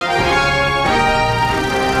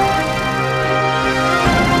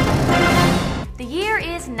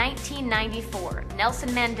1994, Nelson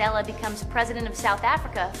Mandela becomes president of South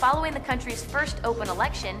Africa following the country's first open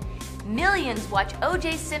election. Millions watch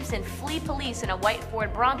O.J. Simpson flee police in a white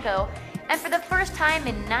Ford Bronco. And for the first time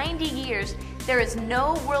in 90 years, there is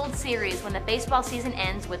no World Series when the baseball season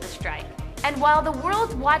ends with a strike. And while the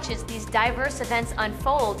world watches these diverse events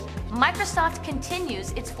unfold, Microsoft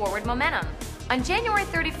continues its forward momentum. On January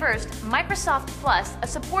 31st, Microsoft Plus, a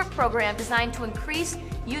support program designed to increase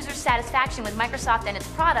user satisfaction with Microsoft and its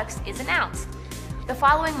products, is announced. The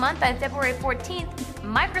following month, on February 14th,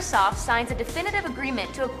 Microsoft signs a definitive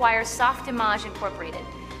agreement to acquire Softimage Incorporated.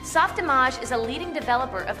 Softimage is a leading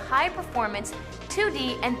developer of high-performance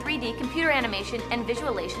 2D and 3D computer animation and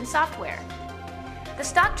visualization software. The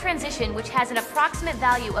stock transition, which has an approximate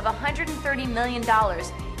value of $130 million,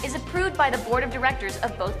 is approved by the board of directors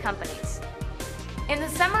of both companies. In the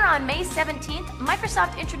summer, on May 17th,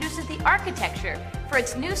 Microsoft introduces the architecture for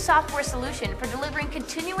its new software solution for delivering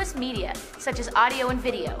continuous media, such as audio and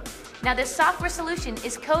video. Now, this software solution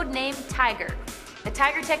is codenamed Tiger. The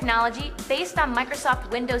Tiger technology, based on Microsoft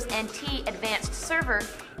Windows NT Advanced Server,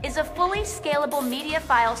 is a fully scalable media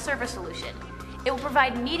file server solution. It will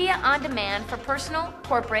provide media on demand for personal,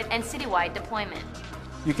 corporate, and citywide deployment.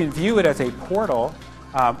 You can view it as a portal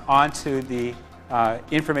onto the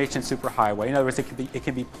information superhighway. In other words, it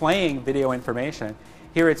can be playing video information.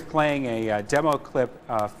 Here it's playing a demo clip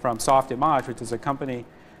from Softimage, which is a company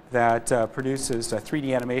that produces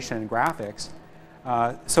 3D animation and graphics.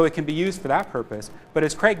 So it can be used for that purpose. But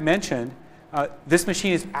as Craig mentioned, this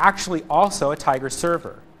machine is actually also a Tiger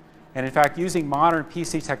server. And in fact, using modern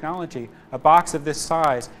PC technology, a box of this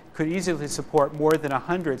size could easily support more than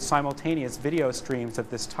 100 simultaneous video streams of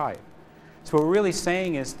this type. So what we're really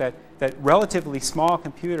saying is that relatively small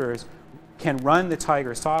computers can run the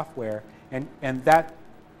Tiger software, and that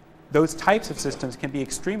those types of systems can be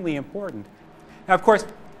extremely important. Now, of course,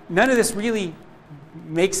 none of this really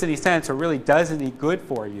makes any sense or really does any good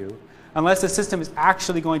for you unless the system is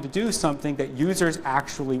actually going to do something that users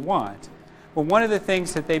actually want. Well, one of the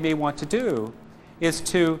things that they may want to do is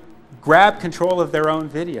to grab control of their own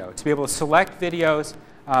video, to be able to select videos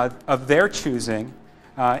of their choosing,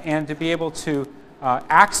 and to be able to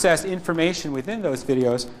access information within those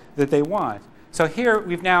videos that they want. So here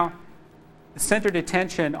we've now centered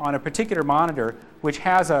attention on a particular monitor which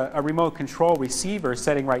has a remote control receiver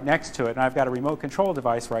sitting right next to it, and I've got a remote control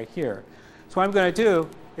device right here. So what I'm going to do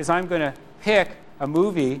is I'm going to pick a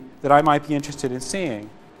movie that I might be interested in seeing.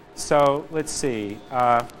 So let's see.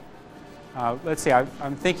 I'm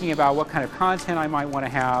thinking about what kind of content I might want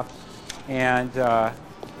to have, and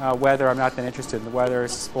whether I'm not that interested in the weather,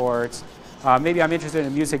 sports. Maybe I'm interested in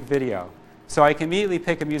a music video. So I can immediately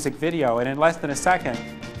pick a music video, and in less than a second,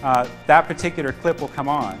 that particular clip will come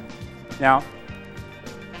on. Now,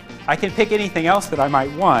 I can pick anything else that I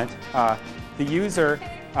might want. The user,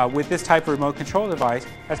 with this type of remote control device,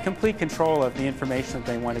 has complete control of the information that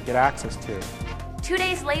they want to get access to. 2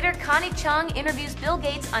 days later, Connie Chung interviews Bill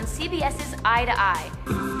Gates on CBS's Eye to Eye.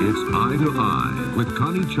 It's Eye to Eye with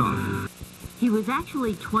Connie Chung. He was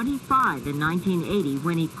actually 25 in 1980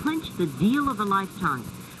 when he clinched the deal of a lifetime,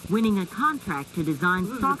 winning a contract to design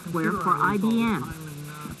software for IBM.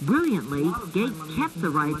 Brilliantly, Gates kept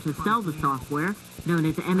the right to sell the software, known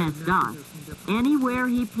as MS-DOS, anywhere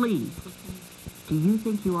he pleased. Do you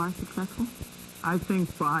think you are successful? I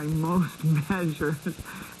think by most measures,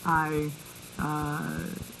 I'm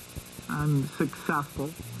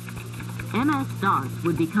successful. MS-DOS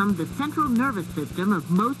would become the central nervous system of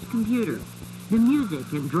most computers, the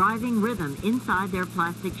music and driving rhythm inside their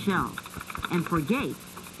plastic shell. And for Gates,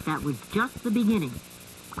 that was just the beginning.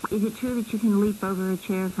 Is it true that you can leap over a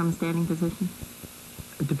chair from a standing position?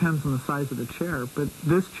 It depends on the size of the chair, but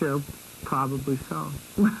this chair, probably so.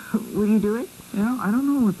 Will you do it? You know, I don't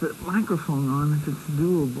know with the microphone on if it's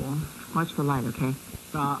doable. Watch the light, okay?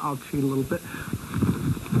 I'll cheat a little bit.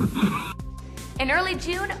 In early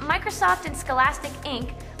June, Microsoft and Scholastic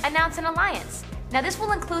Inc. announce an alliance. Now, this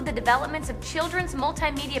will include the developments of children's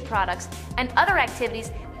multimedia products and other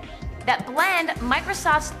activities that blend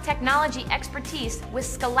Microsoft's technology expertise with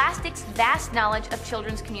Scholastic's vast knowledge of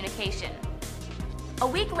children's communication. A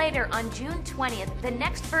week later, on June 20th, the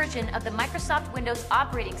next version of the Microsoft Windows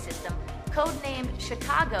operating system, codenamed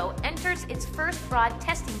Chicago, enters its first broad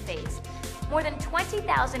testing phase. More than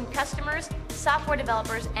 20,000 customers, software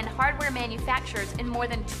developers, and hardware manufacturers in more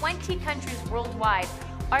than 20 countries worldwide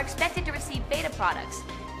are expected to receive beta products.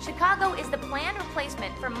 Chicago is the planned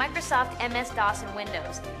replacement for Microsoft MS-DOS and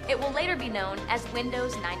Windows. It will later be known as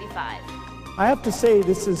Windows 95. I have to say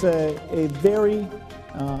this is a very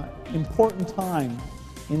important time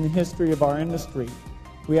in the history of our industry.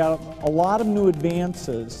 We have a lot of new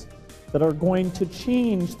advances that are going to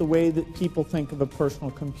change the way that people think of a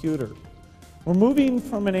personal computer. We're moving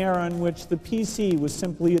from an era in which the PC was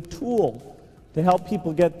simply a tool to help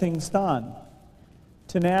people get things done,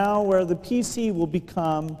 to now where the PC will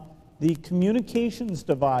become the communications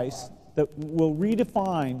device that will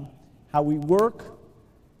redefine how we work,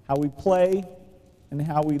 how we play, and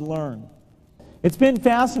how we learn. It's been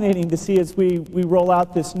fascinating to see as we roll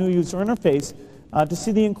out this new user interface, to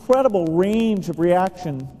see the incredible range of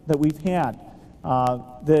reaction that we've had.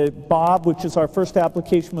 The Bob, which is our first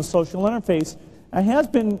application with social interface, has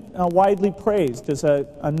been widely praised as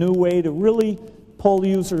a new way to really pull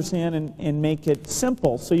users in and make it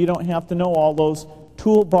simple so you don't have to know all those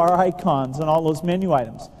toolbar icons and all those menu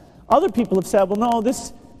items. Other people have said, well, no,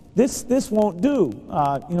 this won't do.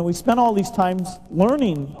 You know, we spent all these times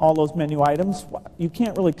learning all those menu items. You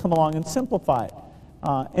can't really come along and simplify it.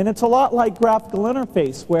 And it's a lot like graphical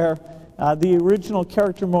interface, where the original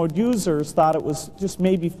character mode users thought it was just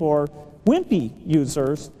maybe for wimpy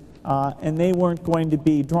users, and they weren't going to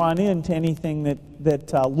be drawn into anything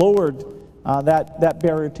that lowered that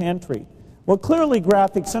barrier to entry. Well, clearly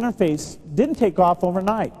graphics interface didn't take off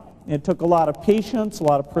overnight. It took a lot of patience, a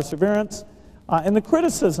lot of perseverance, and the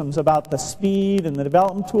criticisms about the speed and the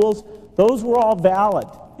development tools, those were all valid,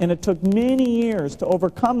 and it took many years to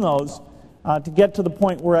overcome those to get to the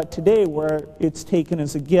point we're at today, where it's taken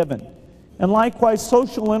as a given. And likewise,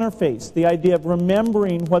 social interface, the idea of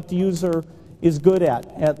remembering what the user is good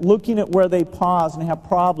at looking at where they pause and have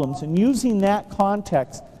problems, and using that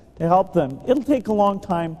context to help them. It'll take a long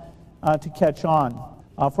time to catch on.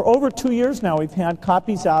 For over 2 years now, we've had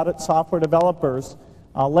copies out at software developers,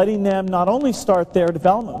 letting them not only start their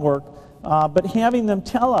development work, but having them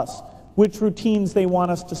tell us which routines they want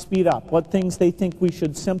us to speed up, what things they think we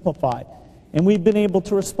should simplify. And we've been able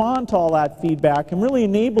to respond to all that feedback and really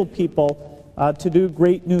enable people to do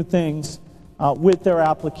great new things with their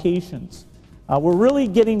applications. We're really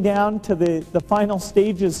getting down to the final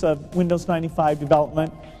stages of Windows 95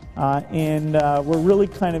 development, and we're really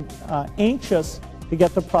kind of anxious to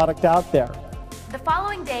get the product out there. The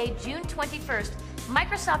following day, June 21st,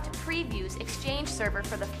 Microsoft previews Exchange Server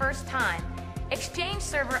for the first time. Exchange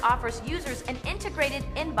Server offers users an integrated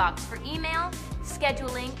inbox for email,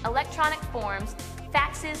 scheduling, electronic forms,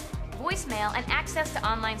 faxes, voicemail, and access to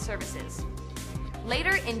online services.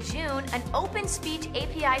 Later in June, an Open Speech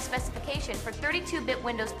API specification for 32-bit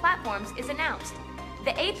Windows platforms is announced.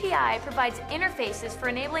 The API provides interfaces for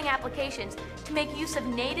enabling applications to make use of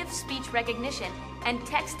native speech recognition and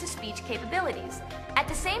text-to-speech capabilities. At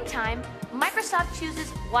the same time, Microsoft chooses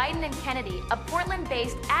Wieden & Kennedy, a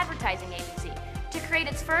Portland-based advertising agency, to create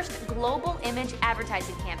its first global image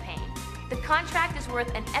advertising campaign. The contract is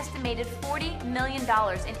worth an estimated $40 million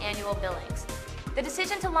in annual billings. The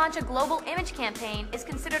decision to launch a global image campaign is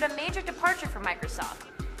considered a major departure for Microsoft.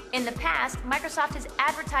 In the past, Microsoft has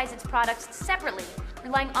advertised its products separately,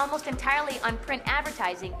 relying almost entirely on print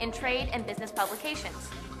advertising in trade and business publications.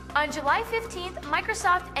 On July 15th,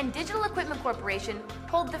 Microsoft and Digital Equipment Corporation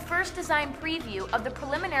pulled the first design preview of the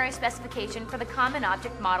preliminary specification for the Common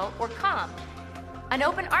Object Model, or COM, an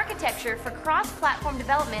open architecture for cross-platform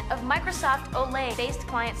development of Microsoft OLE-based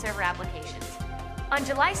client-server applications. On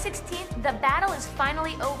July 16th, the battle is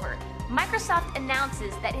finally over. Microsoft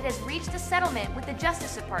announces that it has reached a settlement with the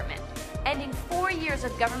Justice Department, ending 4 years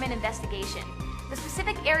of government investigation. The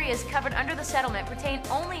specific areas covered under the settlement pertain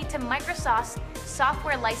only to Microsoft's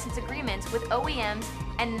software license agreements with OEMs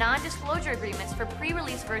and non-disclosure agreements for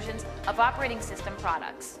pre-release versions of operating system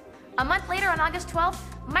products. A month later, on August 12th,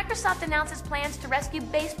 Microsoft announces plans to rescue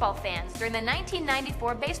baseball fans during the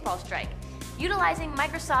 1994 baseball strike, utilizing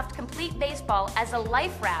Microsoft Complete Baseball as a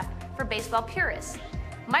life raft for baseball purists.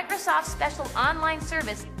 Microsoft's special online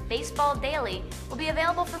service, Baseball Daily, will be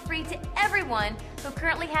available for free to everyone who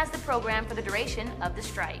currently has the program for the duration of the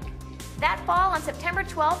strike. That fall, on September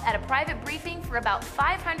 12th, at a private briefing for about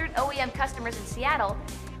 500 OEM customers in Seattle,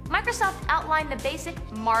 Microsoft outlined the basic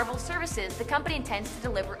Marvel services the company intends to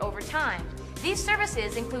deliver over time. These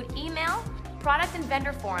services include email, product and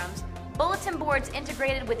vendor forums, bulletin boards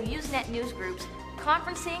integrated with Usenet news groups,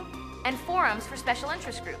 conferencing, and forums for special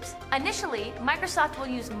interest groups. Initially, Microsoft will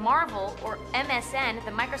use Marvel, or MSN,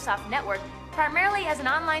 the Microsoft Network, primarily as an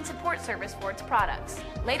online support service for its products.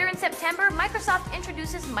 Later in September, Microsoft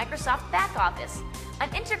introduces Microsoft Backoffice,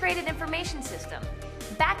 an integrated information system.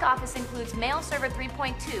 Backoffice includes Mail Server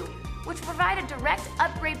 3.2, which will provide a direct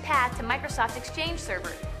upgrade path to Microsoft Exchange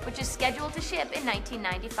Server, which is scheduled to ship in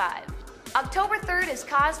 1995. October 3rd is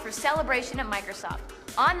cause for celebration at Microsoft.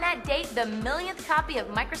 On that date, the millionth copy of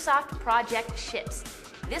Microsoft Project ships.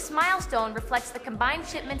 This milestone reflects the combined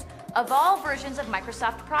shipments of all versions of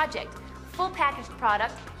Microsoft Project, full packaged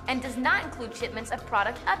product, and does not include shipments of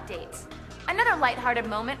product updates. Another lighthearted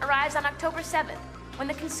moment arrives on October 7th, when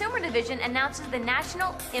the Consumer Division announces the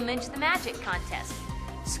National Image the Magic contest.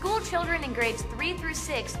 School children in grades 3 through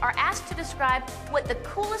 6 are asked to describe what the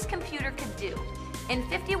coolest computer could do. In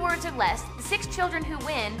 50 words or less, the 6 children who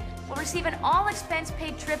win will receive an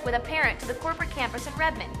all-expense-paid trip with a parent to the corporate campus in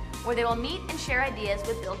Redmond, where they will meet and share ideas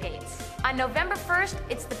with Bill Gates. On November 1st,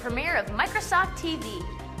 it's the premiere of Microsoft TV,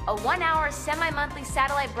 a 1-hour semi-monthly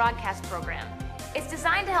satellite broadcast program. It's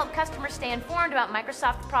designed to help customers stay informed about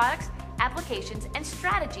Microsoft products, applications, and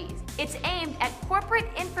strategies. It's aimed at corporate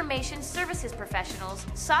information services professionals,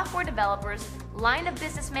 software developers, line of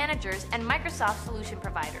business managers, and Microsoft solution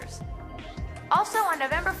providers. Also on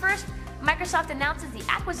November 1st, Microsoft announces the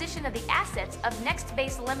acquisition of the assets of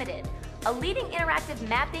NextBase Limited, a leading interactive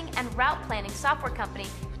mapping and route planning software company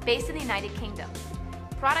based in the United Kingdom.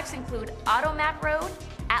 Products include AutoMap Road,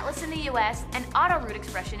 Atlas in the US, and AutoRoute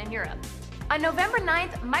Expression in Europe. On November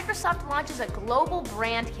 9th, Microsoft launches a global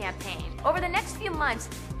brand campaign. Over the next few months,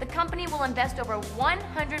 the company will invest over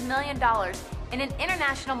 $100 million in an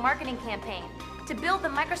international marketing campaign to build the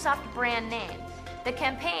Microsoft brand name. The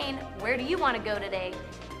campaign, Where Do You Want to Go Today?,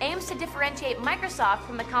 aims to differentiate Microsoft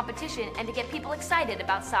from the competition and to get people excited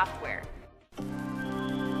about software.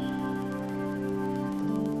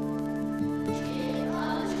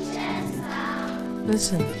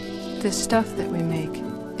 Listen, this stuff that we make,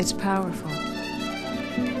 it's powerful.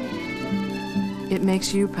 It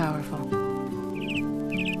makes you powerful.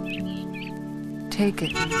 Take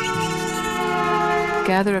it.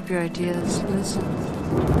 Gather up your ideas. Listen.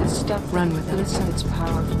 This stuff, run with it. Listen, it's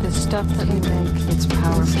powerful. This stuff that we make, it's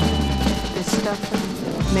powerful. This stuff that we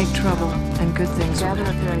make trouble and good things. Gather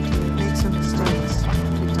up your ideas. Make some mistakes.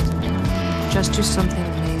 Just do something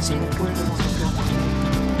amazing. It makes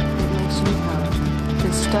you powerful.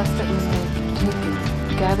 This stuff that we make, take it.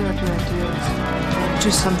 Gather up your ideas.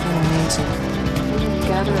 Do something amazing.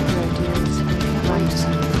 Gather up your ideas. Run to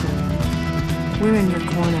something good. We're in your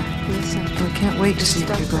corner. Listen. We can't wait to see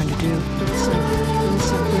what you're going to do. Listen.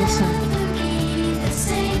 Listen. Listen.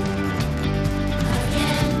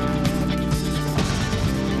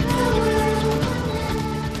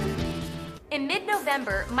 In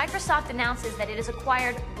mid-November, Microsoft announces that it has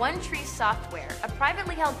acquired One Tree Software, a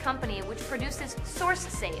privately held company which produces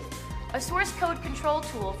SourceSafe, a source code control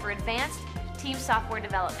tool for advanced team software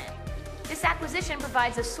development. This acquisition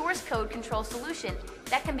provides a source code control solution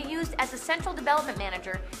that can be used as a central development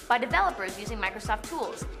manager by developers using Microsoft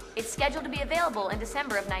tools. It's scheduled to be available in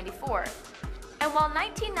December of '94. And while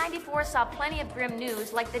 1994 saw plenty of grim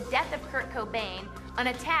news like the death of Kurt Cobain, an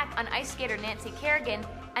attack on ice skater Nancy Kerrigan,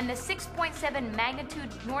 and the 6.7 magnitude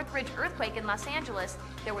Northridge earthquake in Los Angeles,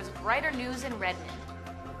 there was brighter news in Redmond.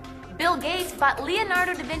 Bill Gates bought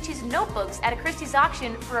Leonardo da Vinci's notebooks at a Christie's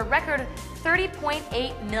auction for a record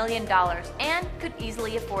 $30.8 million and could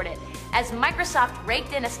easily afford it, as Microsoft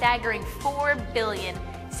raked in a staggering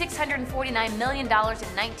 $4,649 million in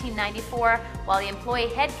 1994, while the employee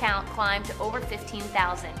headcount climbed to over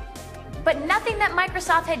 15,000. But nothing that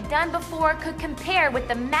Microsoft had done before could compare with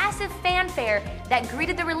the massive fanfare that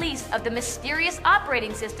greeted the release of the mysterious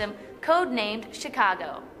operating system codenamed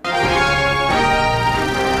Chicago.